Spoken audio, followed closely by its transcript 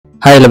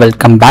Hi,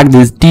 welcome back.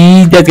 This is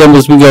TGH game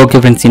speaking. Okay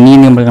friends,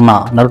 இன்னைக்கு நம்ம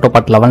Naruto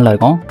part 11ல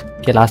இருக்கோம்.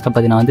 Okay last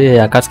பாத்தீங்கன்னா வந்து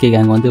Akatsuki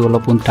gang வந்து உள்ள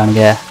பூந்துட்டாங்க.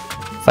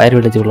 ஃபயர்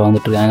வில்லேஜ் உள்ள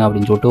வந்துட்டு இருக்காங்க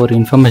அப்படினு சொல்லிட்டு ஒரு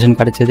இன்ஃபர்மேஷன்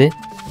கிடைச்சது.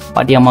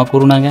 பாட்டி அம்மா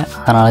கூறுனாங்க.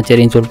 அதனால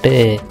சரின்னு சொல்லிட்டு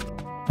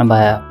நம்ம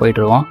போயிட்டு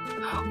இருக்கோம்.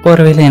 போற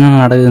வழியில என்ன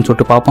நடக்குதுன்னு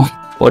சொல்லிட்டு பாப்போம்.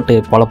 போட்டு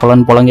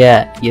பொலன்னு பொலங்க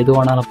எது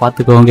வேணாலும்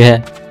பாத்துக்கோங்க.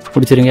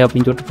 பிடிச்சிருங்க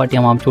அப்படினு சொல்லிட்டு பாட்டி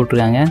அம்மா அனுப்பிச்சு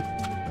விட்டுருக்காங்க.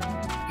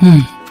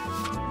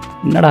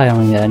 என்னடா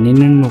அவனுங்க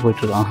நின்னு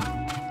போயிட்டு இருக்கான்.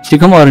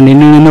 Shikamaru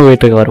நின்னு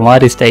போயிட்டு இருக்க ஒரு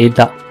மாதிரி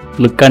ஸ்டைலா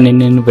லுக்கா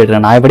நின்னு போயிட்டு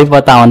நான் எப்படி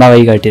பார்த்தா அவன் தான்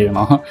வை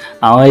காட்டிருக்கணும்.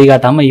 அவன் வை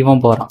காட்டாம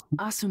இவன் போறான்.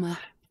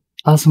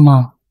 ஆசுமா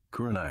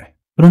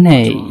குருனே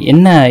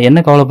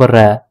என்ன கவலைப்படுற?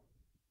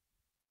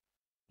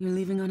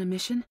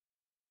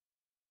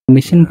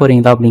 மிஷன்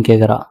போறீங்களா அப்படின்னு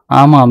கேக்குறா.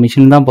 ஆமா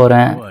மிஷன் தான்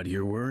போறேன்.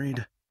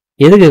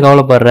 எதுக்கு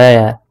கவலைப்படுற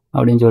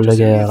அப்படின்னு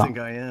சொல்லிட்டு கேக்குறான்.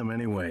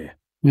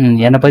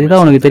 என்னை பத்தி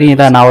தான் உனக்கு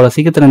தெரியுதா, நான் அவ்வளவு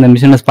சீக்கிரத்துல இந்த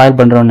மிஷனை ஸ்பாயில்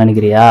பண்றோம்னு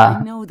நினைக்கிறியா?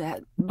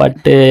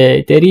 பட்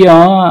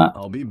தெரியும்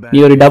நீ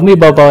ஒரு டம்மி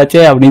பாப்பா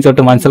வச்சே அப்படின்னு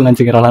சொல்லிட்டு மனசுல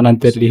நினைச்சுக்கிறாளா நான்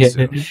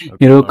தெரியல.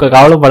 நீ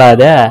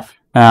கவலைப்படாத,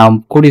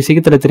 கூடிய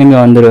சீக்கிரத்துல திரும்பி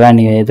வந்துடுவேன்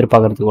நீ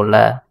எதிர்பார்க்கறதுக்குள்ள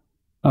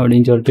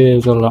அப்படின்னு சொல்லிட்டு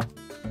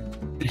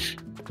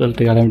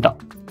சொல்லிட்டு கிளம்பிட்டான்.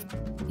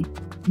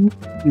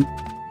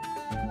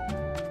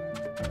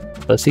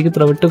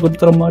 சீக்கிரத்துல விட்டு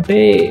கொடுத்துட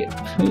மாட்டே.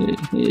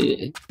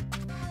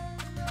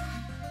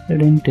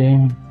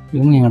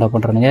 இவங்க எங்கடா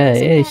பண்றானுங்க?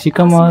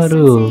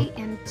 Shikamaru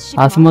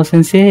ஆசுமா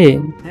சென்சே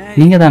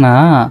நீங்க தானா?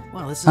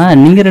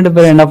 நீங்க ரெண்டு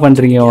பேரும் என்ன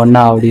பண்றீங்க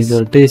ஒன்னா அப்படின்னு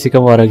சொல்லிட்டு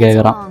Shikamaru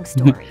கேக்குறான்.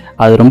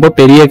 அது ரொம்ப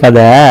பெரிய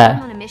கதை.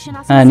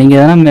 நீங்க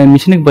தானே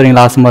மிஷினுக்கு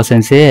போறீங்களா ஆசுமா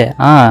சென்சே?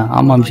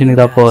 ஆமா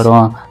மிஷினுக்கு தான்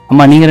போறோம்.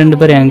 ஆமா நீங்க ரெண்டு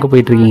பேரும் எங்க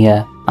போயிட்டு இருக்கீங்க?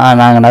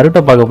 நாங்க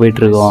நருட்டோ பார்க்க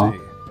போயிட்டு இருக்கோம்.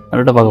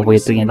 நருட்டோ பார்க்க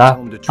போயிட்டு இருக்கீங்களா?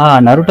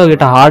 நருட்டோ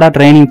கிட்ட ஹார்டா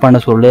ட்ரைனிங் பண்ண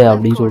சொல்லு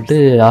அப்படின்னு சொல்லிட்டு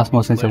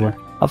ஆசுமா சென்சே.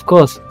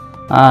 அஃப்கோர்ஸ்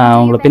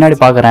உங்களை பின்னாடி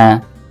பாக்குறேன்.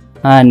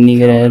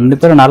 நீங்க ரெண்டு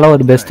பேரும் நல்ல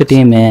ஒரு பெஸ்ட்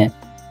டீமு.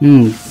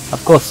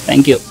 அஃப்கோர்ஸ்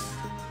தேங்க்யூ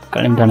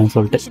கிளம்பிட்டானுங்க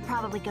சொல்லிட்டு.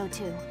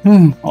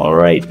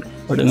 ஆல்ரைட்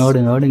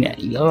ஓடுங்க.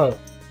 ஐயோ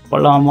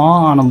போகலாமா?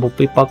 நம்ம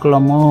போய்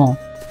பார்க்கலாமா?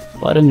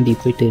 பாருங்கடி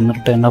போயிட்டு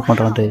நருட்டோ என்ன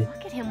பண்றான்ட்டு.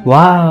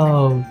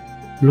 Wow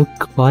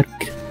look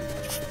park.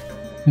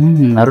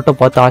 நருட்டோ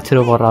பார்த்து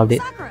ஆச்சரியப்படுறா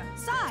அப்படியே.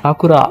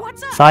 சாக்குரா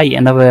சாய்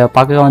என்ன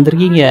பார்க்க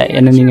வந்திருக்கீங்க?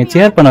 என்ன நீங்க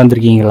சேர் பண்ண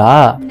வந்திருக்கீங்களா?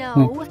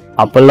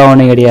 அப்பெல்லாம்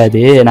ஒன்றும்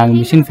கிடையாது, நாங்கள்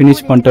மிஷின்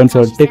ஃபினிஷ் பண்ணிட்டோன்னு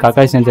சொல்லிட்டு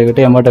கக்காஷி சென்சை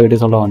கிட்ட எமோட்டோ கிட்ட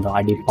சொல்ல வந்தோம்.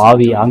 அடி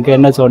பாவி அங்கே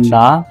என்ன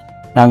சொன்னா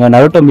நாங்கள்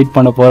நருட்டோ மீட்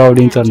பண்ண போகிறோம்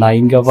அப்படின்னு சொன்னா.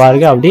 இங்கே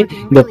பாருங்க அப்படி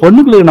இந்த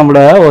பொண்ணுங்களுக்கு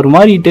நம்மளை ஒரு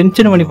மாதிரி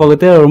டென்ஷன் பண்ணி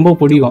பார்க்கறது ரொம்ப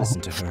பிடிக்கும்.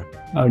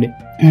 அப்படி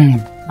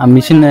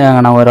மிஷின்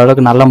நாங்கள்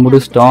ஓரளவுக்கு நல்லா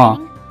முடிச்சிட்டோம்.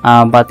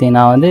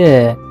 பார்த்தீங்கன்னா வந்து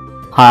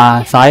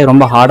சாய்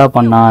ரொம்ப ஹார்டாக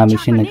பண்ணான்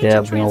மிஷினுக்கு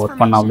அப்படின்னு ஒர்க்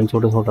பண்ணான் அப்படின்னு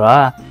சொல்லிட்டு சொல்கிறா.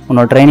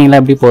 உன்னோட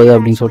ட்ரைனிங்லாம் எப்படி போகுது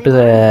அப்படின்னு சொல்லிட்டு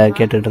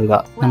கேட்டுட்டு இருக்கா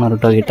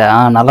நருட்டோ கிட்ட.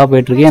 நல்லா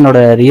போயிட்டு இருக்கு. என்னோட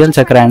ரியல்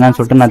சக்கரை என்னன்னு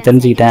சொல்லிட்டு நான்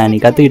தெரிஞ்சுக்கிட்டேன். நீ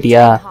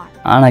கற்றுக்கிட்டியா?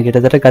 நான்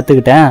கிட்டத்தட்ட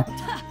கற்றுக்கிட்டேன்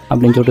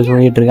அப்படின்னு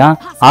சொல்லிட்டு இருக்கான்.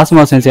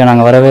 ஆசுமா சென்சே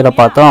நாங்கள் வரவே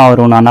பார்த்தோம்.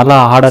 அவர் நான் நல்லா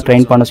ஹார்டாக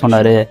ட்ரெயின் பண்ண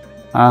சொன்னார்.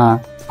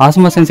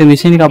 ஆசுமா சென்சே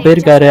மிஷினுக்கு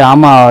போயிருக்காரு.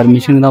 ஆமாம் அவர்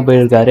மிஷினுக்கு தான்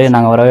போயிருக்காரு.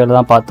 நாங்கள் வரவே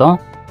தான் பார்த்தோம்.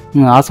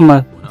 ஆசுமா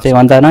சரி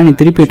வந்தாருன்னா நீ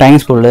திருப்பி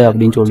டைம் சொல்லு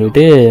அப்படின்னு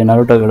சொல்லிட்டு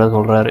நருட்டோ கிட்ட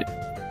சொல்கிறாரு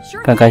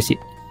கக்காஷி.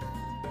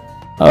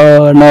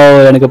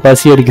 எனக்கு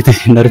பசி அடிக்குது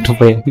நருட்டோ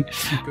போய்.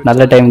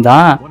 நல்ல டைம்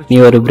தான், நீ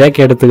ஒரு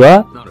பிரேக் எடுத்துக்கோ.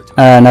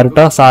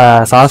 நருட்டோ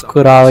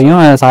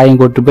சாஸ்குராவையும் சாயும்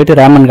கூப்பிட்டு போயிட்டு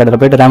ரேமன் கடையில்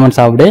போயிட்டு ரேமன்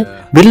சாப்பிடு.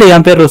 பில்லு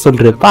என் பேர்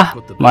சொல்றப்பா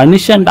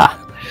மனுஷன்டா.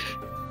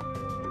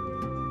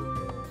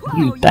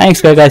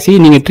 தேங்க்ஸ் கக்காஷி,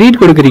 நீங்க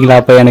ட்ரீட் கொடுக்குறீங்களா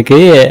அப்ப எனக்கு?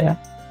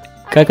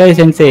 கக்காஷி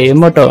சென்சே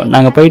எமோட்டோ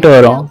நாங்க போயிட்டு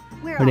வரோம்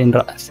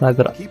அப்படின்றா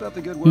சாக்குரா.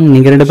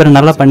 நீங்க ரெண்டு பேரும்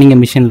நல்லா பண்ணீங்க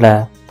மிஷின்ல.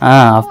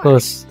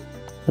 அஃப்கோர்ஸ்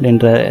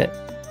அப்படின்ற.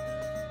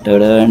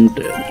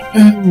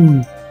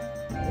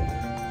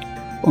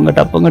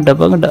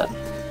 பொங்கட்டா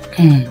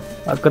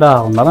அக்கடா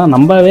உன்னதான்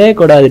நம்பவே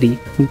கூடாதுடி.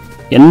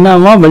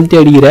 என்னமா வெளுத்தி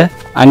அடிக்கிற?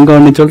 அங்க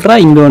ஒண்ணு சொல்றா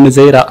இங்க ஒண்ணு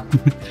செய்யறா.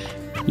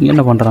 இங்க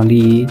என்ன பண்றான்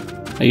டி?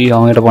 ஐயோ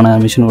அவங்ககிட்ட போன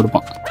மிஷின்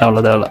கொடுப்பான்.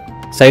 தேவையில்ல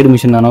சைடு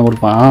மிஷின் வேணா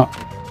கொடுப்பான்.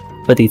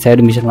 பத்தி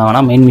சைடு மிஷின்லாம்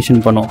வேணா மெயின்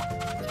மிஷின் பண்ணுவோம்.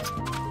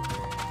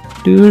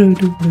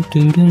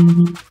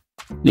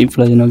 லீஃப்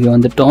வில்லேஜ் நோக்கி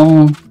வந்துட்டோம்.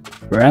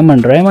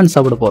 ரேமன்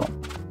சாப்பிட போறோம்.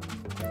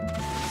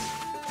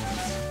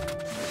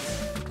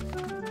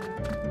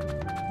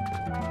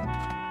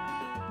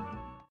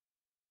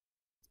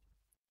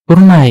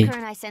 குருநாய்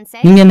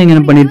நீங்க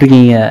என்ன பண்ணிட்டு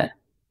இருக்கீங்க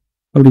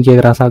அப்படின்னு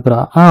கேக்குறா சாக்குரா.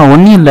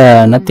 ஒன்னும் இல்ல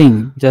நத்திங்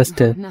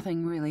ஜஸ்ட்.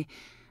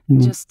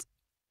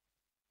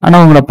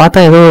 ஆனா உங்களை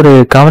பார்த்தா ஏதோ ஒரு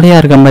கவலையா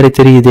இருக்க மாதிரி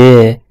தெரியுது.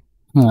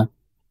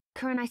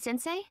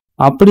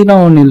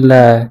 அப்படிலாம் ஒன்னும் இல்ல,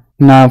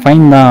 நான்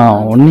ஃபைன் தான்,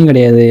 ஒன்னும்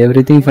கிடையாது,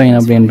 எவ்ரிதிங் ஃபைன்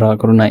அப்படின்றா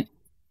குருநாய்.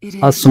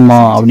 ஆசுமா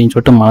அப்படின்னு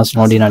சொல்லிட்டு மனசு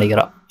நோடி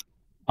நினைக்கிறா.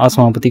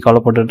 ஆசுமா பத்தி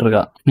கவலைப்பட்டுட்டு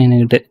இருக்கா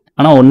நின்னுகிட்டு.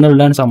 ஆனா ஒன்னும்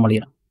இல்லைன்னு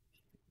சமாளிக்கிறான்.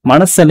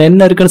 மனசுல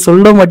என்ன இருக்குன்னு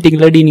சொல்ல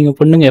மாட்டீங்களாடி நீங்க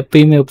பொண்ணுங்க?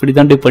 எப்பயுமே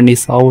அப்படிதாண்டி பண்ணி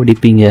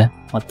சாவடிப்பீங்க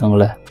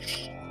மத்தவங்கள.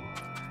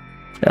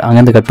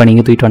 அங்கிருந்து கட் பண்ணி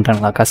இங்க தூக்கிட்டு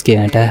வந்துட்டாங்களா காஸ்கி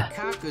என்கிட்ட.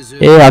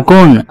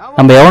 அக்கௌண்ட்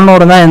நம்ம எவ்வளவு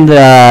நேரம் தான் இந்த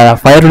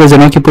ஃபயர் வில்லேஜை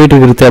நோக்கி போயிட்டு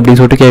இருக்கிறது அப்படின்னு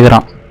சொல்லிட்டு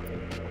கேக்குறான்.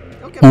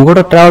 உங்க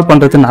கூட டிராவல்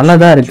பண்றது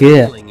நல்லாதான் இருக்கு,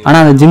 ஆனா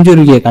அந்த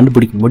ஜிம்ஜுரியை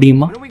கண்டுபிடிக்க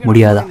முடியுமா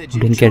முடியாதா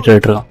அப்படின்னு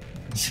கேட்டுட்டு இருக்கான்.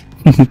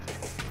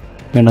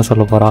 என்ன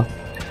சொல்ல போறா?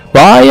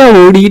 வாயா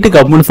ஓடிக்கிட்டு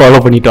கம்முன்னு ஃபாலோ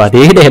பண்ணிட்டோம்.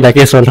 அதே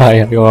டைலாக்கே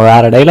சொல்றாங்க,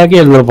 வேற டைலாக்கே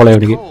எழுதுற போல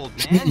இருக்கு.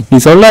 நீ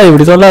சொல்லாது,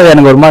 இப்படி சொல்லாது,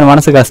 எனக்கு ஒரு மாதிரி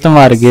மனசு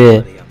கஷ்டமா இருக்கு.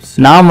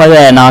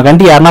 நான்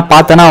கண்டி யாருன்னா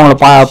பார்த்தேன்னா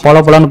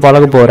அவங்கள பொலன்னு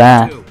பழக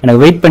போறேன்.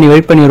 எனக்கு வெயிட்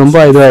பண்ணி ரொம்ப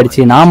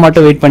இதுவாயிடுச்சு. நான்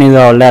மட்டும் வெயிட் பண்ணி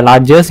இதுவாகல,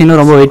 லார்ட் ஜேர்ஸினும்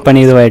ரொம்ப வெயிட்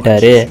பண்ணி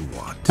இதுவாயிட்டாரு.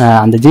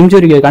 அந்த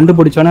ஜிம்ஜூரியை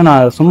கண்டுபிடிச்சோன்னே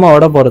நான் சும்மா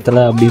விட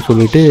போறதில்ல அப்படின்னு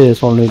சொல்லிட்டு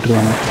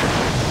இருக்காங்க.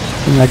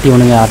 இல்லாட்டி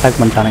இவனுங்க அட்டாக்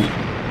பண்ணிட்டானுங்க.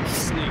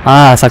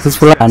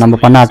 சக்ஸஸ்ஃபுல்லாக நம்ம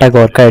பண்ண அட்டாக்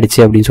ஒர்க் ஆயிடுச்சு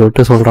அப்படின்னு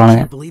சொல்லிட்டு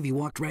சொல்றானுங்க.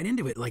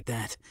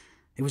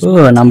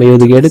 நம்ம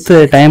இதுக்கு எடுத்த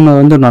டைம்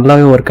வந்து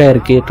நல்லாவே ஒர்க்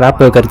ஆயிருக்கு.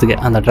 ட்ராப் வைக்கிறதுக்கு,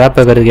 அந்த ட்ராப்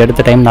வைக்கிறதுக்கு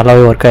எடுத்த டைம்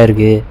நல்லாவே ஒர்க்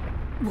ஆயிருக்கு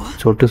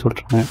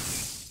சொல்றாங்க.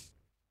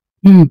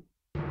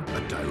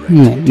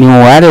 நீ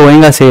வேற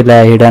ஒழுங்கா செய்யல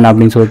ஹிடன்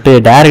அப்படின்னு சொல்லிட்டு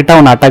டைரக்டா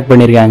உன்னை அட்டாக்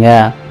பண்ணிருக்காங்க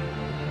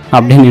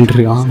அப்படின்னு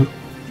நின்றுருக்கான்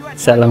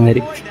சில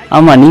மாதிரி.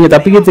 ஆமா, நீங்க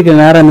தப்பிக்கிறதுக்கு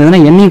நேரம் இருந்ததுன்னா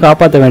என்னையும்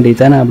காப்பாற்ற வேண்டியது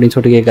தானே அப்படின்னு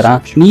சொல்லிட்டு கேட்கறான்.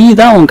 நீ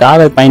தான் உன்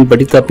காலை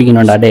பயன்படுத்தி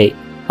தப்பிக்கணும்டா டே.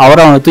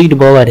 அவரை அவனை தூக்கிட்டு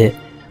போவாரு.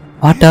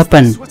 வாட்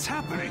ஹேப்பன்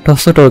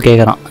டொசட்டோ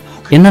கேட்கறான்.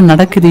 என்ன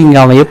நடக்குது இங்க,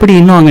 அவன் எப்படி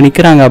இன்னும் அங்க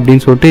நிக்கிறாங்க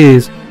அப்படின்னு சொல்லிட்டு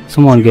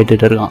சும்மா அவன்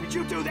கேட்டுட்டு இருக்கான்.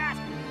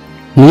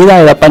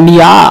 நீதான் இதை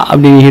பண்ணியா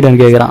அப்படின்னு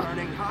ஹிடன் கேட்கறான்.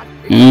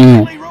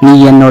 நீ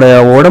என்னோட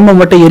உடம்ப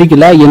மட்டும்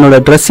எரிக்கல, என்னோட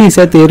ட்ரெஸ்ஸையும்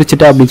சேர்த்து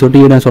எரிச்சிட்ட அப்படின்னு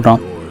சொல்லிட்டு ஹிடன்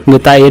சொல்றான். உங்க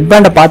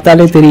ஹெட்பேண்டை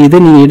பார்த்தாலே தெரியுது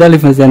நீங்க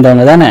இடாலிஃபன்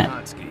சேர்ந்தவங்க தானே.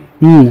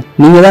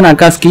 நீங்க தான்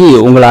அக்காஸ்கி,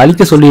 உங்களை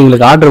அழிக்க சொல்லி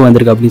எங்களுக்கு ஆர்டர்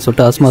வந்திருக்கு அப்படின்னு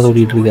சொல்லிட்டு அஸ்மா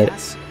சொல்லிட்டு இருக்காரு.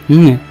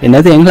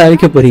 என்னது எங்களை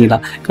அழிக்க போறீங்களா?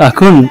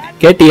 அக்குன்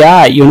கேட்டியா,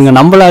 இவனுங்க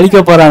நம்மள அழிக்க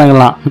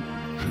போறானுங்களாம்.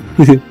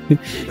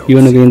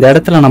 இவனுக்கு இந்த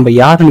இடத்துல நம்ம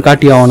யாருன்னு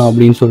காட்டி ஆகணும்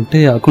அப்படின்னு சொல்லிட்டு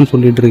அக்குன்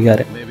சொல்லிட்டு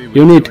இருக்காரு.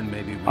 யூனிட்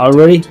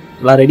ஆல்ரெடி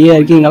எல்லாம் ரெடியா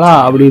இருக்கீங்களா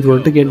அப்படின்னு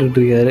சொல்லிட்டு கேட்டுட்டு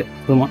இருக்காரு.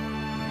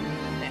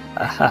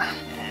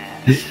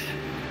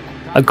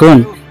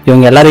 அக்குன்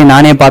இவங்க எல்லாரையும்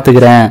நானே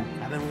பாத்துக்கிறேன்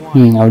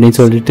அப்படின்னு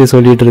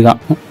சொல்லிட்டு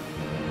இருக்கான்.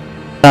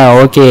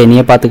 ஓகே,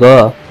 நீயே பாத்துக்கோ.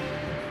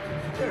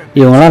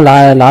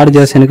 இவங்கெல்லாம் லார்ட்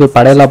ஜேர்ஸனுக்கு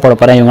படையெல்லாம் போட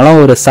போறேன்,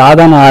 இவங்கெல்லாம் ஒரு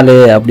சாதாரண ஆளு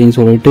அப்படின்னு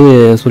சொல்லிட்டு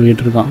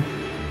இருக்கான்.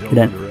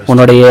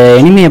 உன்னுடைய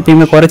எனிமே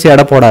எப்பயுமே குறைச்சி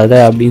எடை போடாத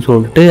அப்படின்னு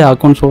சொல்லிட்டு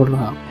அக்குன்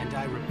சொல்றான்.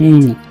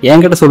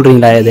 என்கிட்ட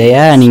சொல்றீங்களா இதைய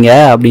நீங்க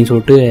அப்படின்னு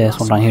சொல்லிட்டு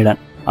சொல்றான்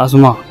ஹிடன்.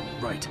 ஆசுமா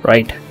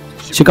ரைட்,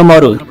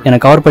 ஷிகமாரு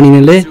எனக்கு கவர் பண்ணி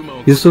நில்லு,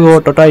 இசுவோ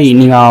டொட்டாய்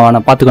நீங்க அவனை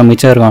பாத்துக்கோ,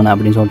 மிச்சம் இருக்கான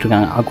அப்படின்னு சொல்லிட்டு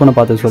இருக்காங்க. அக்குனை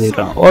பார்த்து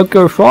சொல்லிடுறான்.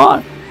 ஓகே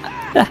ஷான்,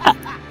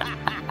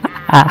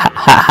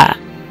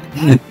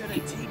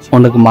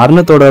 உனக்கு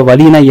மரணத்தோட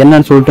வலினா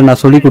என்னன்னு சொல்லிட்டு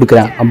நான் சொல்லி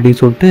கொடுக்குறேன் அப்படின்னு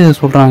சொல்லிட்டு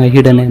சொல்றாங்க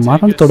ஹிடனு.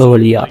 மரணத்தோட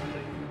வலியா?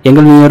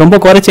 நீங்க ரொம்ப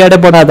குறைச்சி எடை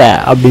போடாத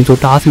அப்படின்னு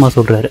சொல்லிட்டு ஆசுமா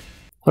சொல்றாரு.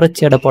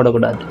 குறைச்சி எடை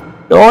போடக்கூடாது,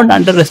 டோன்ட்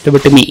அண்டர்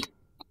எஸ்டிமேட் மீ.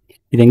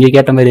 இது எங்கே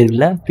கேட்ட மாதிரி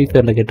இருக்குல்ல, ஃப்ரீ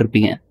ஃபயர்ல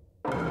கேட்டிருப்பீங்க.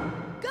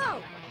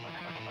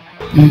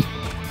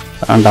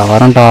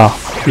 வரண்டா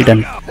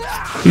ஹிடன்.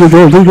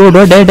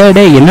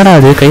 என்னடா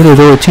அது கையில்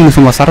ஏதோ வச்சு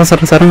சும்மா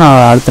சரன்னு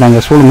அழுத்துறாங்க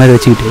சோழ மாதிரி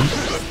வச்சுக்கிட்டு.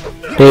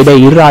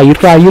 இருறா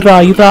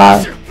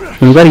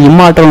இவங்க பேர்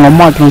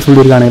இம்மாற்றம்னு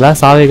சொல்லியிருக்கானுங்களா,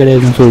 சாவே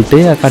கிடையாதுன்னு சொல்லிட்டு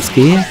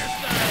அக்காட்ஸ்கி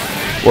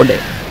போட்டு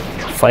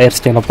ஃபயர்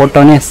ஸ்டைல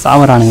போட்டோன்னே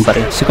சாவறானுங்க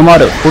பாரு.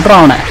 ஷிகமாரு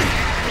விட்றான் அவனை.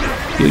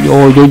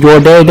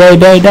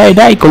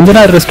 கொஞ்ச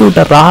நேரம் ரெஸ்ட்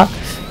விட்டுறா.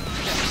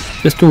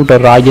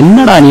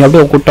 என்னடா நீ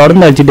அப்படியே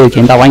தொடர்ந்து அடிச்சுட்டு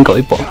இருக்கேன், வாங்கிக்கோ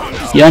இப்போ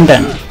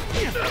ஏன்டன்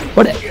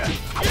போடு.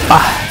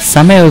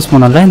 செமையா யூஸ்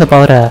பண்ணல இந்த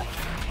பவரை.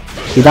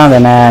 இதான் அந்த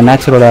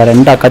நேச்சுரோட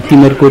ரெண்டா கத்தி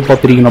மாரி கூர்ப்பா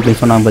பிரிக்கணும்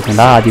அப்படின்னு சொன்னாங்க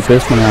பார்த்தீங்களா, அது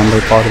யூஸ் பண்ண அந்த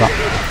பவர் தான்.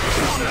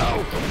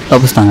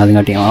 தப்பிச்சிட்டாங்க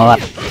அதுங்காட்டியும்.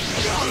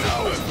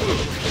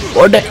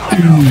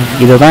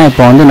 இதுதான்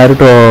இப்போ வந்து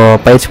நருட்டோ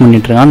பயிற்சி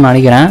பண்ணிட்டு இருக்கான்னு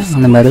நினைக்கிறேன்.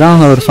 அந்த மாதிரி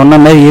தான் அவர் சொன்ன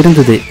மாதிரி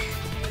இருந்தது.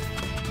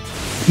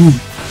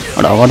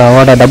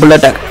 டபுள்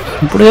அட்டாக்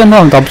இப்படியே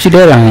இருந்தால் அவன்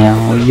தப்பிச்சுட்டே இருக்காங்க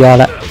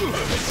ஐயால.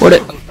 ஓடு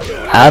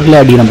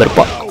ஏர்ல அடி நம்ம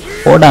இருப்பா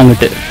ஓட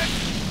அங்கிட்டு.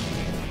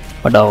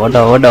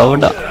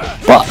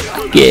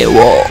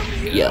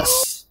 எஸ்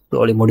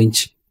தோழி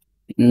முடிஞ்சு.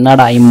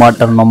 என்னடா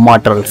இம்மாற்றல்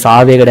நம்மாற்றல்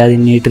சாவே கிடையாது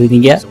நீட்டு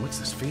இருந்தீங்க,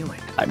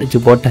 அடிச்சு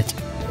போட்டாச்சு.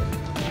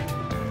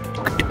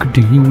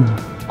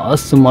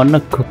 ஆசுமான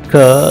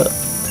கொக்கா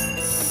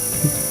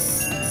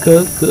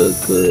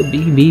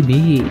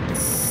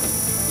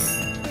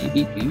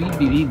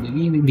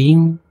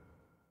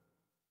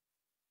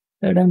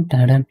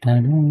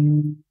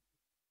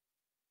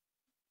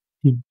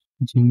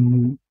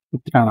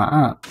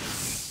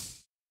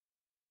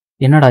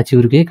என்னடாச்சு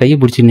இவருக்கு கையை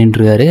பிடிச்சி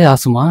நின்றுருக்காரு.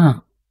 ஆசுமா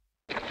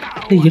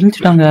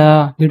எழுந்துட்டாங்க.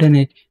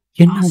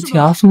 என்னாச்சு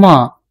ஆசுமா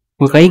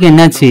உங்க கைக்கு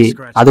என்னாச்சு?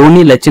 அது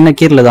ஒண்ணும் இல்ல, சின்ன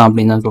கீரல தான்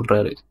அப்படின்னு தான்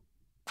சொல்றாரு.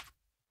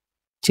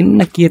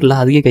 சின்ன கீரல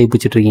அதுக்கே கை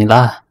பிடிச்சிட்டு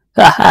இருக்கீங்களா?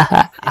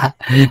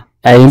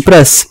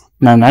 இம்ப்ரெஸ்.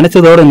 நான்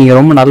நினைச்சதோட நீங்க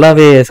ரொம்ப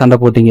நல்லாவே சண்டை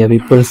போட்டீங்க.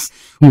 இம்ப்ரெஸ்.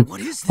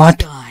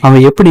 வாட்,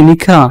 அவன் எப்படி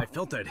நிக்கான்?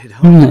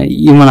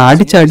 இவனை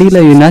அடிச்ச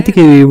அடியில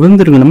நேற்றுக்கு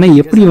விழுந்துருக்கணுமே,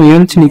 எப்படி இவன்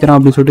எழுந்துச்சு நிக்கிறான்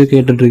அப்படின்னு சொல்லிட்டு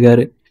கேட்டுட்டு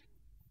இருக்காரு.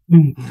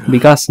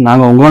 பிகாஸ்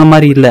நாங்க உங்கள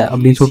மாதிரி இல்ல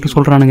அப்படின்னு சொல்லிட்டு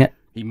சொல்றானுங்க.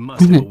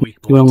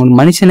 இவன்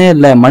மனுஷனே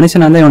இல்ல,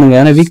 மனுஷனா இருந்தா இவனுக்கு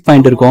ஏன்னா வீக்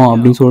பாயிண்ட் இருக்கும்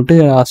அப்படின்னு சொல்லிட்டு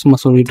அசுமா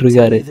சொல்லிட்டு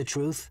இருக்காரு.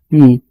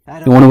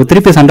 இவனுக்கு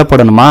திருப்பி சண்டை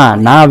போடணுமா?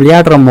 நான்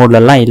விளையாடுற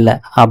மோட்ல எல்லாம் இல்ல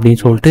அப்படின்னு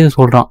சொல்லிட்டு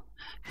சொல்றான்.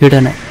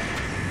 ஹிடனே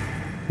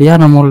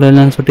விளையாடுற மோட்ல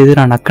இல்லைன்னு சொல்லிட்டு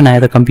நான் நக்கன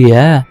இதை கம்பிய.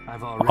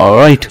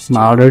 ஆல்ரைட்,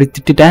 நான் ஆல்ரெடி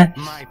திட்டேன்.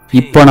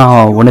 இப்போ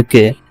நான்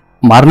உனக்கு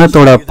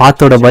மரணத்தோட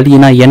பாத்தோட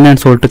வலினா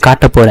என்னன்னு சொல்லிட்டு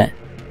காட்ட போறேன்.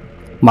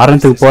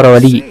 மரணத்துக்கு போற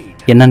வழி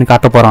என்னன்னு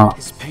காட்ட போறான்.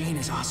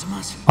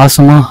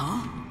 ஆசமா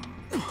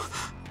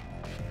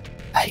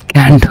I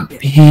can't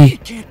be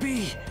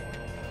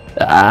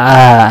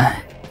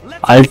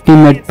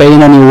அல்டிமேட்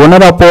பெயினை நீ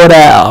உணர போற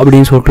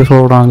அப்படின்னு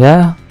சொல்றாங்க.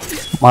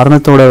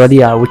 மரணத்தோட வழி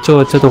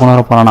உச்சத்தை உணர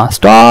போறானா.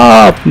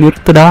 ஸ்டாப்,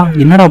 நிறுத்துடா,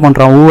 என்னடா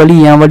பண்றான், உன் வழி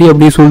என் வழி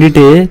அப்படின்னு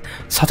சொல்லிட்டு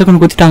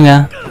சதக்கன்னு குத்திட்டாங்க.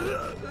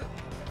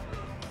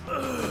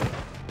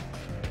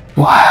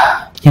 வா,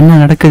 என்ன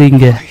நடக்குது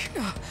இங்க?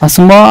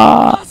 அசுமா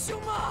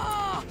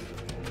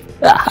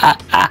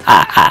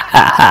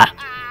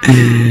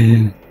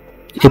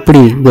எப்படி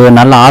இது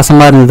நல்ல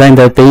ஆசமா இருந்ததா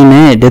இந்த பெயின்,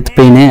 டெத்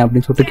பெயின்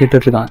அப்படின்னு சொல்லிட்டு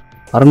கேட்டுட்டு இருக்கான்.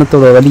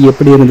 மரணத்தோட வலி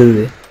எப்படி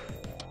இருந்தது,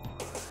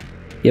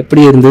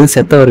 எப்படி இருந்தது,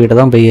 செத்தவர்கிட்ட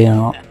தான் போய்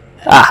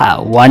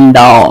ஒன்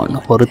டவுன்,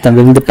 ஒருத்தன்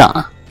விழுந்துட்டான்.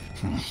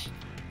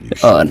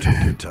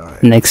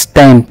 நெக்ஸ்ட்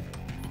டைம்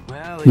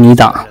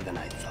நீதான்.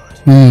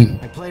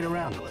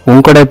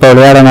 உன் கூட இப்ப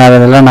விளையாட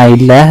நேரம்லாம் நான்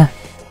இல்ல.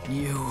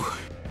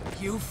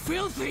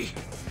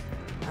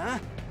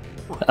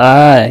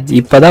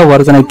 இப்பதான்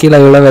ஒருத்தனை கீழே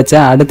விழ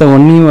வச்சேன், அடுத்த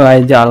ஒன்னையும்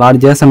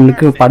லார்ட்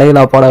ஜேசனுக்கு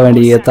படையிலா போட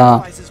வேண்டியதான்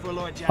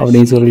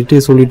அப்படின்னு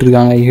சொல்லிட்டு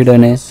இருக்காங்க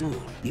ஹீடனு.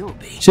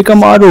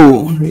 ஷிகமாரு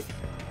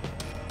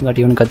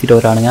இவனு கத்திட்டு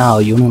வரானுங்க.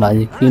 இவனுங்களா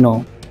ஈனோ?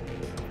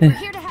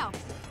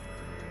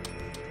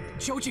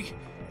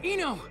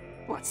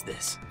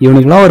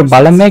 இவனுக்குலாம் ஒரு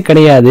பலமே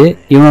கிடையாது,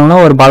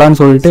 இவனுக்குலாம் ஒரு பலன்னு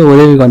சொல்லிட்டு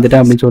உதவிக்கு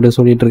வந்துட்டேன் அப்படின்னு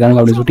சொல்லிட்டு இருக்காங்க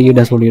அப்படின்னு சொல்லிட்டு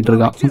ஹீட சொல்லிட்டு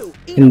இருக்கான்.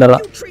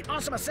 இந்த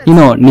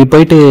ஈனோ, நீ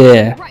போயிட்டு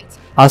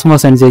ஆஸ்மா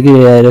சென்சேக்கு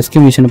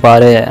ரெஸ்கியூ மிஷன்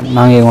பாரு,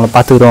 நாங்க இவங்களை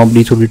பாத்துக்கிறோம்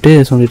அப்படின்னு சொல்லிட்டு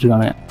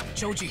இருக்காங்க.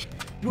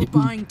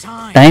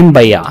 டைம்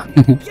பையா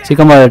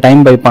சீக்கிரமாக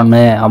டைம் பை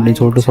பண்ணு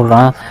அப்படின்னு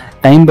சொல்றான்.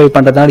 டைம் பை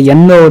பண்றதுனால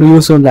எந்த ஒரு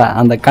யூஸும் இல்லை.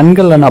 அந்த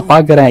கண்களை நான்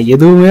பார்க்குறேன்,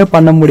 எதுவுமே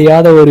பண்ண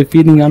முடியாத ஒரு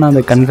ஃபீலிங்கான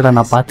அந்த கண்களை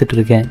நான் பார்த்துட்டு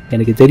இருக்கேன்.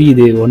 எனக்கு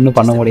தெரியுது ஒன்றும்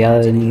பண்ண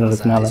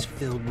முடியாததுனால.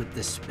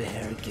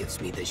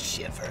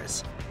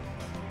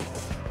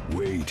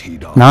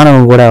 நானும்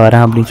அவங்க கூட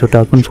வரேன் அப்படின்னு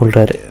சொல்லிட்டு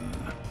சொல்றாரு.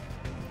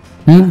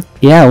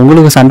 ஏன்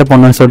உங்களுக்கு சண்டை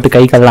போடணும்னு சொல்லிட்டு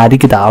கை காலெல்லாம்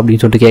அரிக்குதா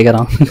அப்படின்னு சொல்லிட்டு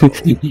கேட்குறான்.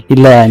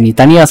 இல்லை, நீ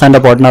தனியாக சண்டை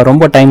போட்டனா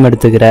ரொம்ப டைம்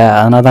எடுத்துக்கிற,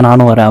 அதனால தான்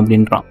நானும் வரேன்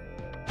அப்படின்றான்.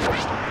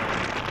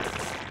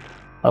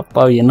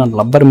 அப்பா என்ன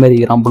லப்பர் மாரி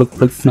இருக்கிறான்,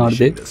 புளுக்னு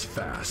வருது.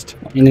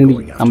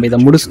 நம்ம இதை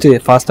முடிச்சுட்டு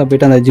ஃபாஸ்ட்டாக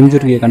போயிட்டு அந்த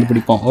ஜிம்ஜுரியை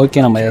கண்டுபிடிப்போம்.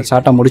 ஓகே, நம்ம இதை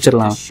ஷார்ட்டாக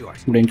முடிச்சிடலாம்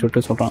அப்படின்னு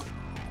சொல்லிட்டு சொல்கிறான்.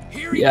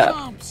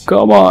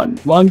 கம் ஆன்,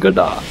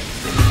 வாங்கடா,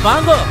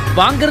 வாங்கோ,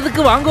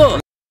 வாங்குறதுக்கு வாங்கோ.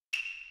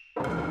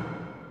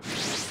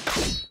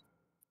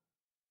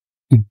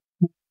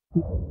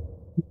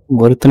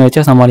 ஒருத்தனை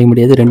வச்சா சமாளிக்க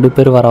முடியாது, 2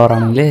 பேர்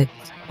வரானுங்களே,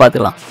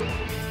 பார்த்துக்கலாம்.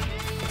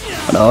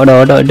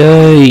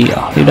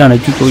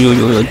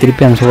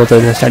 திருப்பி அந்த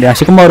சோகத்தை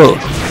ஷிகமாரு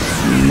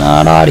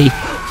நாடாடி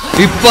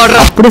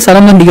அப்படியே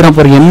சலங்கண்டிக்கிறான்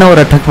பாரு. என்ன ஒரு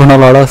அட்டாக்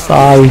பண்ணாலோட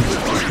சாய்.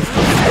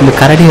 இந்த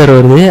கரடி வேறு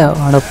வருது,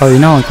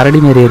 அடப்பாவினா அவன் கரடி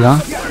மாரி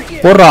இருக்கான்.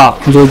 போடுறா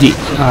ஜோஜி,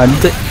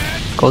 அடுத்து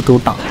கவுத்து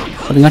விட்டான்.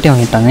 அதுங்காட்டி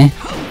அவன் விட்டாங்க.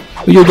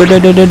 ஐயோ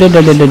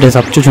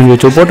சப்ச்சு சொல்லி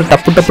வச்சு போட்டு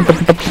டப்பு டப்பு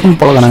டப்பு டப்புன்னு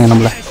போலதானாங்க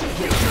நம்மள.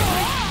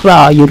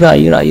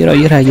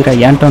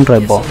 ஏன்டோன்ற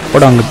இப்போ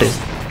போட அங்கிட்டு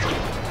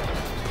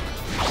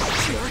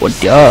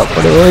ஒட்டியா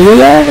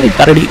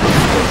கரடி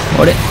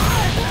ஓடே.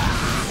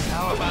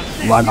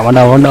 வாடா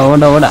வாடா ஓடா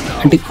ஓடா ஓடா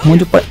அடி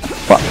மூஞ்சி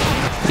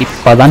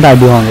இப்பதான்டா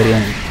அடி வாங்குறியா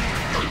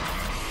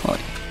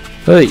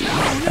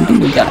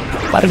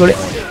பாருக்கூட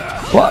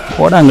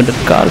போட அங்கிட்டு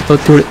கால்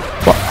தொத்தி விடு.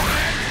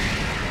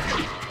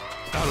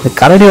 இந்த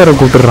கரடி வர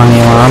கூப்பிட்டுறாங்க.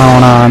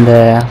 ஆனா அந்த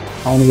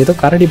அவனுக்கு ஏதோ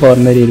கரடி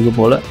பவர் மாதிரி இருக்கு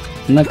போல.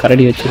 என்ன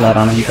கரடி வச்சு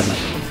விளாட்றானுன்னு தெரியல.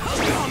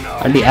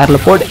 அடி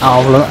ஏரில் போட்டு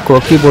அவ்வளோதான்,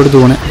 கொக்கி போட்டு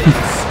தூணேன்.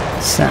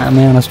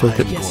 செமையான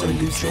ஸ்டோக்கு.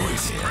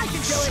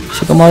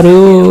 ஷிகமாரு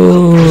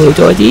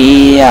ஜோஜி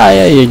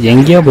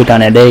எங்கேயோ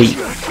போயிட்டானே டேய்.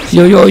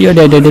 யோ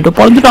டே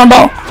பொழுதுட்டான்டா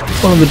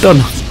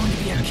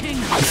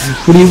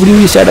இப்படி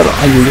சேடலாம்.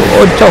 ஐயோ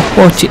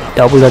போச்சு,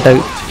 டபுள்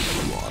அட்டாக்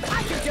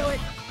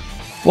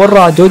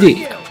போடுறா ஜோஜி.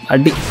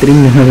 அடி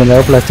திரும்பி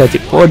ப்ளஸ்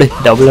ஆச்சு, போடு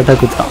டபுள்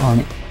அட்டாக் குத்துறான்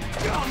அவனு.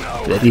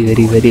 வெரி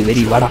வெரி வெரி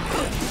வெரி வாடா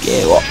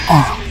கேவோ.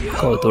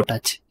 கவுத்து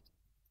விட்டாச்சு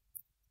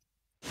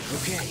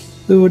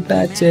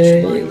விட்டாச்சு.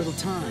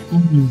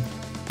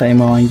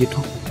 டைமை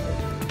வாங்கிட்டோம்.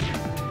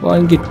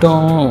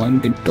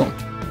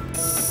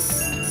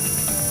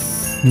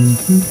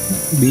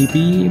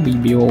 பிபி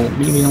பிபிஓ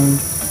பிபிஓ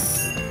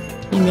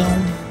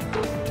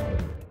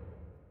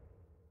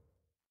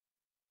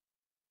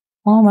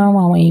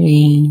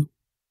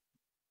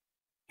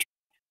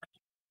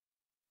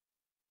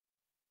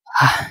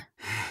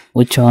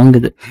உச்ச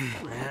வாங்குது.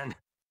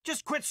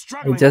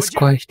 Just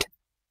quite.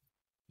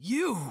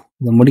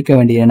 இதை முடிக்க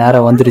வேண்டிய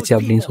நேரம் வந்துருச்சு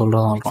அப்படின்னு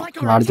சொல்றான்.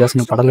 நாலு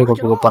ஜாசன் கடலை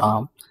கொடுக்க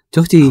போறான்.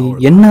 ஜோசி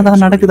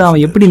என்னதான் நடக்குது,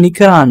 அவன் எப்படி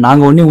நிக்கிறான்?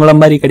 நாங்க ஒன்னும் உங்கள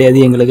மாதிரி கிடையாது,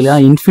 எங்களுக்கு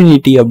எல்லாம்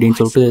இன்ஃபினிட்டி அப்படின்னு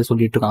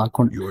சொல்லிட்டு இருக்கான்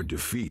அக்கௌண்ட்.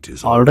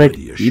 ஆல்ரைட்,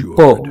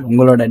 இப்போ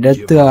உங்களோட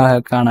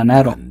டெத்துக்கான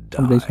நேரம்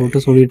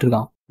அப்படின்னு சொல்லிட்டு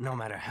இருக்கான். No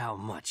matter how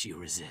much you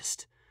resist,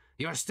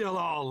 you're still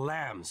all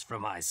lambs for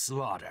my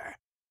slaughter.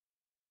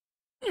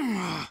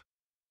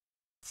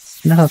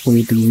 என்னடா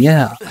சொல்லிட்டு இருக்கீங்க?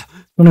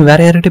 இவனு வேற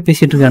யார்கிட்ட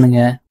பேசிட்டு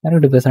இருக்கானுங்க.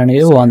 யார்கிட்ட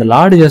பேசுறானுங்க? ஓ அந்த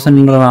லார்டு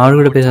ஜேசன்ங்கிற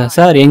ஆளுகிட்ட பேசுறான்.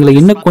 சார்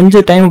எங்களுக்கு இன்னும்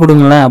கொஞ்சம் டைம்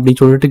கொடுங்களேன் அப்படின்னு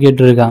சொல்லிட்டு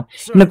கேட்டு இருக்கான்.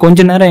 இன்னும்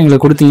கொஞ்ச நேரம்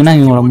எங்களுக்கு கொடுத்தீங்கன்னா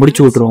இவங்களை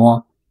முடிச்சு விட்டுருவோம்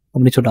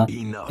அப்படின்னு சொல்றான்.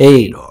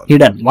 ஏய்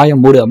ஹிடன் வாய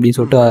மூடு அப்படின்னு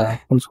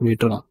சொல்லிட்டு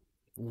சொல்லிட்டு இருக்கான்.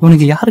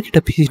 இவனுக்கு யாருக்கிட்ட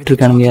பேசிட்டு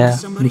இருக்கானுங்க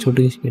அப்படின்னு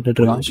சொல்லிட்டு கேட்டுட்டு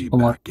இருக்கான்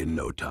சிக்கமாரு.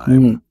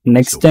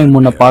 நெக்ஸ்ட் டைம்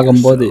உன்னை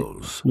பார்க்கும்போது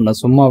உன்னை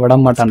சும்மா விட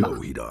மாட்டான்டா.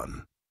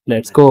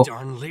 Let's go.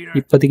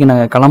 இப்போதைக்கு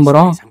நாங்கள்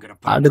கிளம்புறோம்.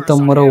 அடுத்த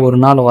முறை ஒரு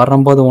நாள்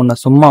வரும்போது உன்னை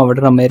சும்மா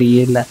விடுற மாதிரி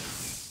இல்லை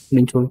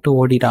அப்படின்னு சொல்லிட்டு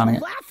ஓடிட்டானுங்க.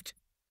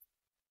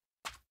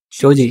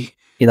 ஜோஜி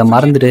இதை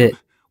மறந்துட்டு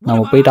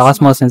நம்ம போயிட்டு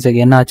ஆஸ்மா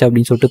சென்சேக்கு என்ன ஆச்சு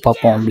அப்படின்னு சொல்லிட்டு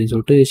பார்ப்போம் அப்படின்னு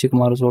சொல்லிட்டு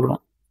ஷிகமாரு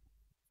சொல்கிறோம்.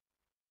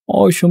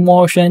 ஓ ஷுமோ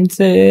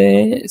சென்சே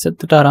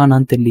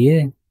செத்துட்டாரான்னு தெரியலையே.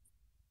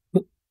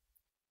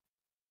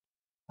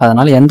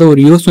 அதனால எந்த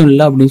ஒரு யூஸும்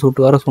இல்லை அப்படின்னு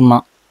சொல்லிட்டு வேற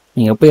சொன்னான்.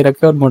 நீங்கள் போய்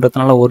ரெக்கவர்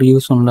பண்ணுறதுனால ஒரு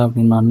யூஸும் இல்லை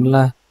அப்படின்னான்ல.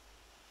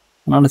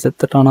 அதனால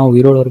செத்துட்டானா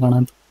உயிரோடு இருக்கானா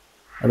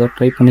அதோ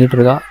ட்ரை பண்ணிட்டு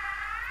இருக்கா.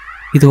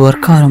 இது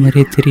ஒர்க் ஆகிற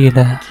மாதிரியே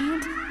தெரியல.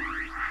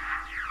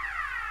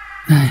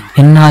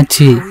 என்ன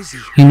ஆச்சு?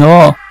 இன்னோ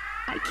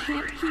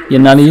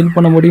என்னால் ஹீல்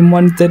பண்ண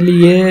முடியுமான்னு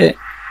தெரியலையே.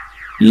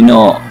 இன்னோ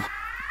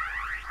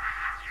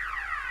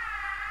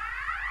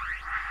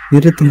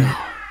நிறுத்துங்க.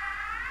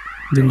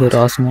 இது ஒரு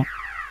ஆசமா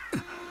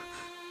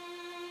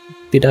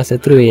திட்டா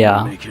செத்துருவையா?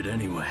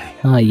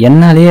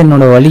 என்னாலே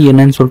என்னோட வலி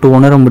என்னன்னு சொல்லிட்டு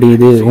உணர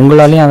முடியுது,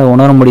 உங்களாலேயும் அதை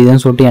உணர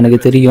முடியுதுன்னு சொல்லிட்டு எனக்கு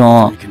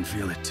தெரியும்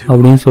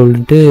அப்படின்னு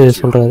சொல்லிட்டு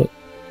சொல்றாரு.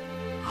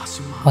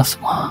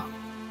 ஆசமா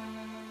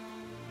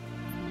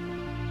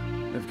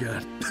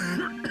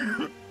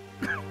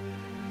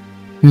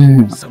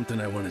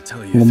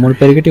உங்க 3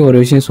 பேர்கிட்ட ஒரு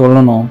விஷயம்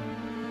சொல்லணும்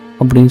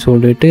அப்படின்னு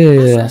சொல்லிட்டு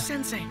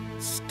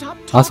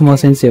ஆசமா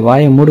சென்சே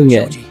வாயை மூடுங்க.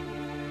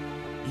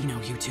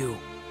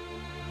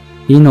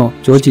 ஈனோ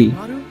ஜோஜி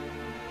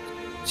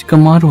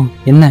ஷிகமாரு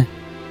என்ன?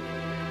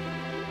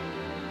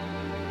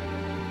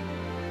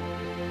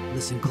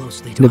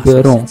 இந்த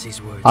பேரும்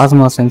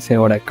ஆசமா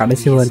சென்சேயோட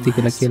கடைசி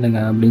வார்த்தைகளை கேளுங்க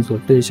அப்படின்னு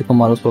சொல்லிட்டு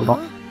ஷிகமாரு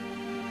சொல்றான்.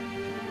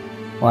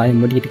 வாயை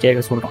மூடிக்கிட்டு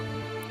கேட்க சொல்றான்.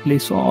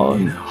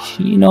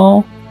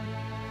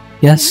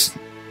 எஸ்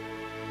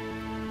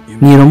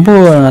நீ ரொம்ப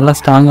நல்லா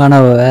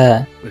ஸ்ட்ராங்கானவ,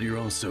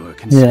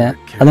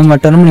 அது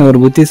மட்டும் நீ ஒரு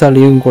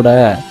புத்திசாலியும் கூட.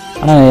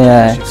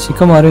 ஆனால்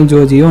ஷிகமாரும்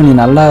ஜோஜியும் நீ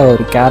நல்லா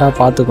ஒரு கேராக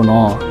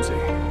பார்த்துக்கணும்.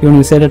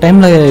 இவனுக்கு சில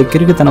டைமில்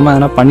கிறுக்குத்தனமாக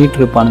எதனா பண்ணிகிட்டு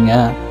இருப்பானுங்க.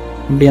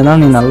 இப்படி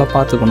இருந்தாலும் நீ நல்லா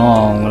பார்த்துக்கணும்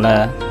அவங்கள.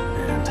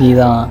 நீ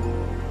தான்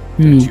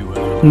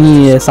நீ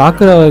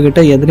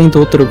சாக்குரவகிட்ட எதுலையும்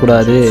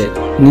தோத்துடக்கூடாது.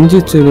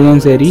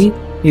 நிஞ்சுச்சுலையும் சரி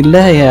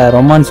இல்லை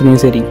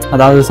ரொமான்ஸ்லையும் சரி.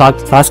 அதாவது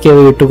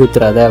சாஸ்கேவை விட்டு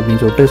குத்துறாத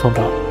அப்படின்னு சொல்லிட்டு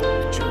சொல்கிறான்.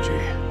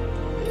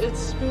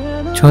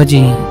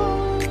 ஜோஜி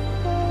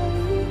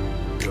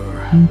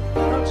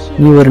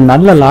நீ ஒரு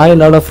நல்ல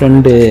லாயலான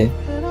ஃப்ரெண்டு,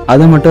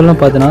 அது மட்டும் இல்லை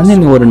பார்த்தீங்கன்னா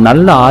நீ ஒரு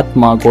நல்ல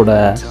ஆத்மா கூட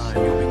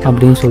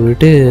அப்படின்னு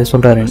சொல்லிட்டு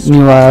சொல்கிறாரு. நீ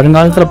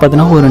வருங்காலத்தில்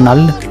பார்த்தீங்கன்னா ஒரு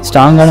நல்ல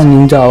ஸ்ட்ராங்கான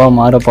நிஞ்சாவாக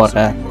மாற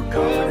போகிற.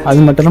 அது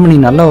மட்டும் இல்லாமல் நீ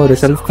நல்ல ஒரு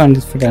செல்ஃப்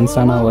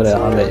கான்ஃபிடென்ஸான ஒரு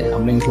ஆள்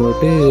அப்படின்னு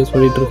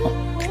சொல்லிட்டு இருக்கோம்.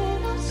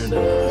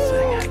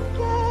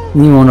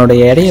 நீ உன்னோட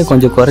எடையை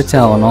கொஞ்சம்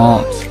குறைச்சாகணும்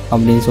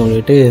அப்படின்னு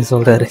சொல்லிட்டு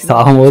சொல்கிறாரு.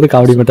 சாகும்போது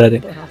காமெடி பண்ணுறாரு.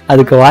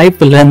 அதுக்கு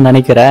வாய்ப்பு இல்லைன்னு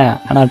நினைக்கிறேன்,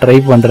 ஆனால் ட்ரை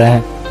பண்ணுறேன்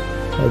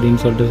அப்படின்னு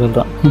சொல்லிட்டு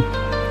சொல்கிறான்.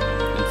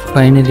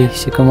 ஃபைனலி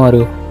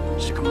ஷிகமாரு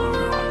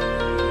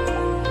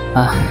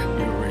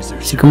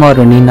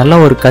ஷிகமாரு நீ நல்லா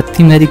ஒரு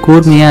கத்தி மாதிரி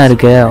கூர்மையாக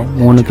இருக்க,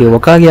 உனக்கு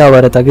ஒக்காகி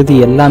ஆகிற தகுதி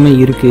எல்லாமே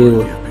இருக்கு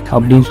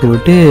அப்படின்னு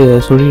சொல்லிட்டு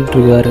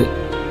இருக்காரு.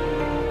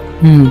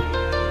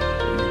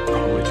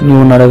 நீ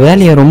உன்னோட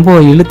வேலையை ரொம்ப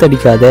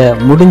இழுத்தடிக்காத,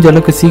 முடிஞ்ச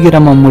அளவுக்கு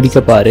சீக்கிரமா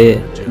முடிக்க பாரு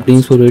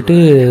அப்படின்னு சொல்லிட்டு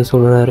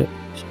சொல்றாரு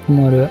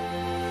ஷிகமாரு.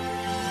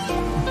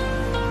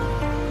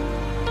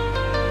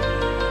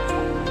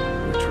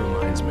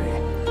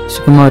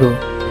 ஷிகமாரு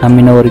நம்ம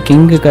இன்னும் ஒரு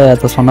கிங்கு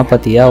அதை சொன்ன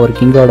பார்த்தியா, ஒரு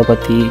கிங்கோட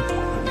பற்றி,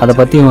 அதை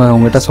பற்றி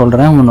உங்ககிட்ட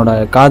சொல்கிறேன், உன்னோட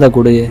காதை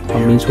கொடு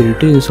அப்படின்னு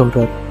சொல்லிட்டு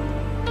சொல்கிறார்.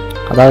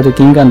 அதாவது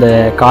கிங் அந்த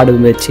காடு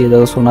வச்சு ஏதோ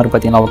சொன்னார்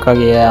பார்த்தீங்களா,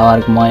 உக்காக யாரா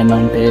இருக்குமா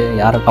என்னன்ட்டு,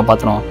 யாரை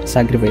காப்பாற்றணும்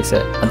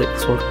சாக்ரிஃபைஸை, அது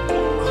சொல்கிறேன்.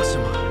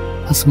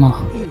 ஆசமா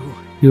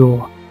ஐயோ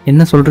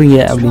என்ன சொல்கிறீங்க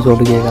அப்படின்னு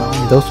சொல்லிட்டு கேட்குறான்.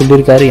 ஏதோ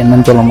சொல்லியிருக்காரு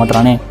என்னன்னு சொல்ல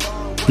மாட்டானே.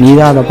 நீ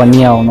தான் அதை பண்ணி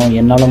ஆகணும்,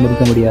 என்னால்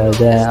முடிக்க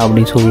முடியாத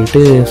அப்படின்னு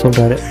சொல்லிட்டு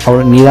சொல்கிறாரு.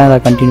 நீ தான் அதை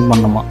கண்டினியூ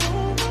பண்ணணுமா.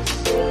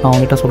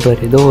 அவங்ககிட்ட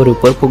சொல்கிறாரு ஏதோ ஒரு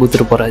பொறுப்பு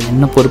கொடுத்துட்டு போகிறாரு.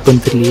 என்ன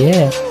பொறுப்புன்னு தெரியலையே.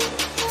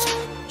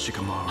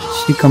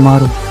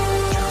 ஷிகமாரு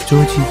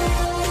ஜோஜி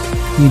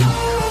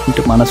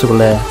வீட்டு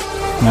மனசுக்குள்ளே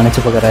நினச்சி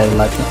பார்க்குறாரு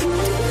எல்லாத்தையும்.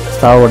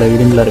 ஸ்டாவோட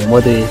விடுங்கில்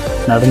இருக்கும்போது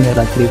நடந்து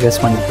எல்லாத்தையும்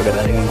ஃபேஸ் பண்ணிட்டு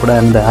போயிடுறாரு. இவங்க கூட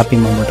அந்த ஹாப்பி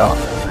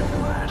மூமெண்ட்டாக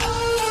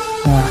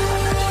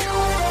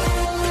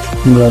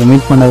உங்களோட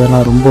மீட்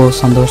பண்ணதெல்லாம் ரொம்ப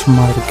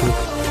சந்தோஷமாக இருக்குது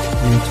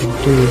அப்படின்னு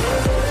சொல்லிட்டு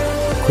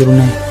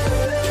குருணை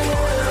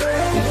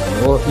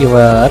இவ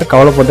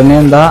கவலைப்பட்டுனே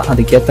இருந்தா.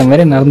 அதுக்கேற்ற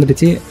மாதிரி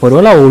நடந்துடுச்சு.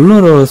 ஒருவேளை அவள்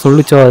உள்ளூர்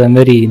சொல்லிச்சோ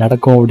அதேமாரி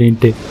நடக்கும்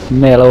அப்படின்ட்டு.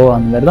 உண்மையளவோ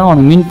அந்த மாதிரி தான்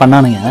அவனுக்கு மீன்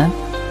பண்ணானுங்க.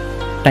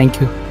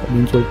 தேங்க்யூ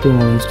அப்படின்னு சொல்லிட்டு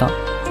முடிச்சிட்டான்.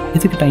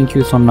 எதுக்கு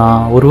தேங்க்யூ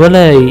சொன்னான்?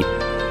 ஒருவேளை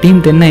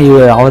டீம் 10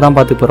 அவள் தான்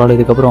பார்த்து போகிறாள்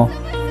இதுக்கப்புறம்.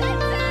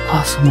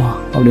 ஆசமா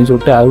அப்படின்னு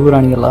சொல்லிட்டு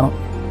அழுகுறானுங்க எல்லாரும்.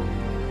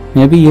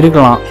 மேபி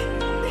இருக்கலாம்,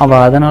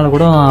 அவள் அதனால்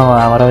கூட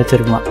அவள் வர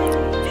வச்சிருக்கலாம்.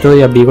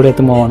 ஸ்டோரி அப்படி கூட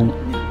எடுத்து போவானுங்க.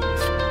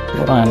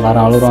 போகிறான்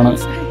எல்லாரும் அழுகுறானு.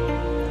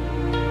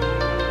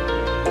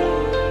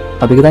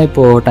 அதுக்கு தான்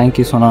இப்போது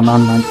தேங்க்யூ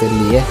சொன்னான்னு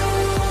தெரியலையே.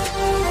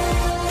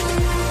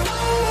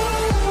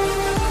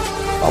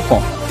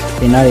 பார்ப்போம்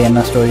பின்னாடி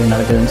என்ன ஸ்டோரி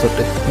நடக்குதுன்னு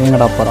சொல்லிட்டு.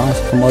 எங்கடா போகிறான்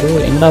ஷிகமாரு?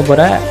 எங்கடா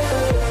போகிற?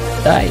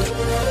 டாய்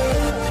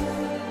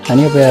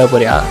தனியாக போய்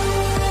போறியா?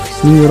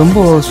 நீங்கள்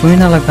ரொம்ப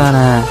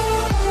சுயநலக்காரன்.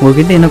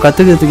 உங்ககிட்ட இன்னும்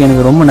கற்றுக்கிறதுக்கு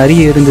எனக்கு ரொம்ப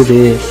நிறைய இருந்தது.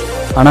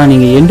 ஆனால்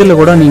நீங்கள் எண்டில்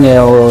கூட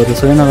நீங்கள் ஒரு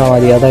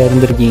சுயநலவாதியாக தான்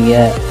இருந்திருக்கீங்க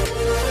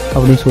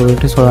அப்படின்னு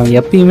சொல்லிட்டு சொல்கிறாங்க.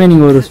 எப்பயுமே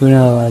நீங்கள் ஒரு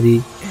சுயநலவாதி,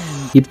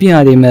 இப்பயும்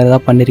அதே மாதிரி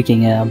தான்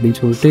பண்ணியிருக்கீங்க அப்படின்னு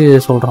சொல்லிட்டு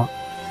சொல்கிறான்.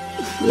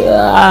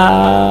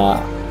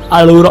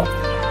 அழுகுறான்,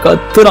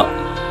 கத்துறான்.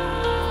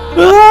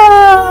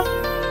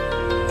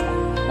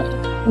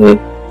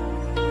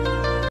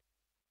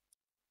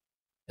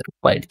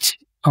 இருப்பாயிடுச்சு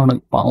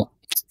அவனுக்கு, பாவம்.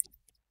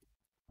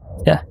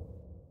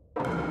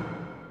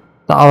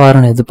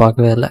 சாவாரன்னு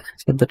எதிர்பார்க்கவே இல்லை,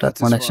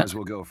 செத்துட்டார் மனுஷன்.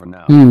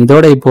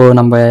 இதோட இப்போ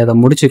நம்ம இதை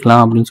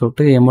முடிச்சுக்கலாம் அப்படின்னு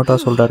சொல்லிட்டு எமோட்டா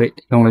சொல்றாரு.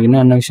 உங்களுக்கு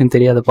இன்னும் என்ன விஷயம்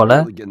தெரியாது போல,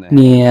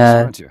 நீ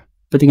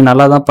இப்போதைக்கு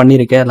நல்லா தான்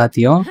பண்ணியிருக்க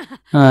எல்லாத்தையும்.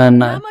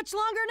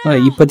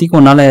 இப்போதைக்கு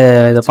உன்னால்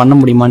இதை பண்ண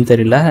முடியுமான்னு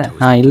தெரியல.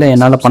 இல்லை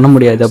என்னால் பண்ண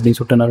முடியாது அப்படின்னு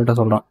சொல்லிட்டு நருட்டோ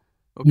சொல்கிறான்.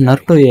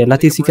 நருட்டோ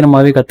எல்லாத்தையும்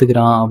சீக்கிரமாகவே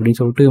கற்றுக்கிறான் அப்படின்னு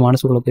சொல்லிட்டு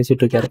மனசுக்குள்ள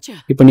பேசிட்டு இருக்காரு.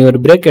 இப்போ நீ ஒரு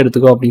பிரேக்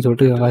எடுத்துக்கோ அப்படின்னு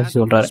சொல்லிட்டு ககாஷி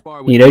சொல்கிறாரு.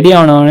 நீ ரெடி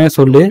ஆனவனே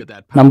சொல்லு,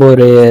 நம்ம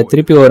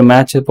திருப்பி ஒரு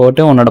மேட்ச்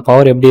போட்டு உன்னோட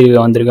பவர் எப்படி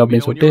வந்திருக்கு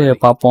அப்படின்னு சொல்லிட்டு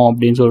பார்ப்போம்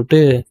அப்படின்னு சொல்லிட்டு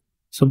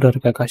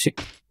சொல்கிறாரு ககாஷி.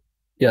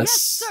 எஸ்,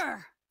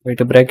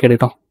 போயிட்டு பிரேக்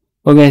எடுத்தோம்.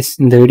 ஓகே,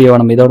 இந்த வீடியோவை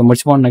நம்ம இதோட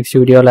முடிச்சுப்போம். நெக்ஸ்ட்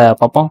வீடியோவில்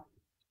பார்ப்போம்.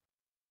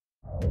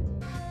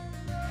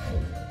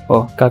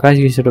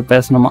 ககாஷி கிட்ட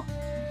பேசணுமா?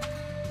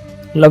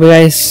 Love you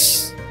guys,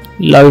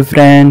 love you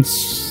friends.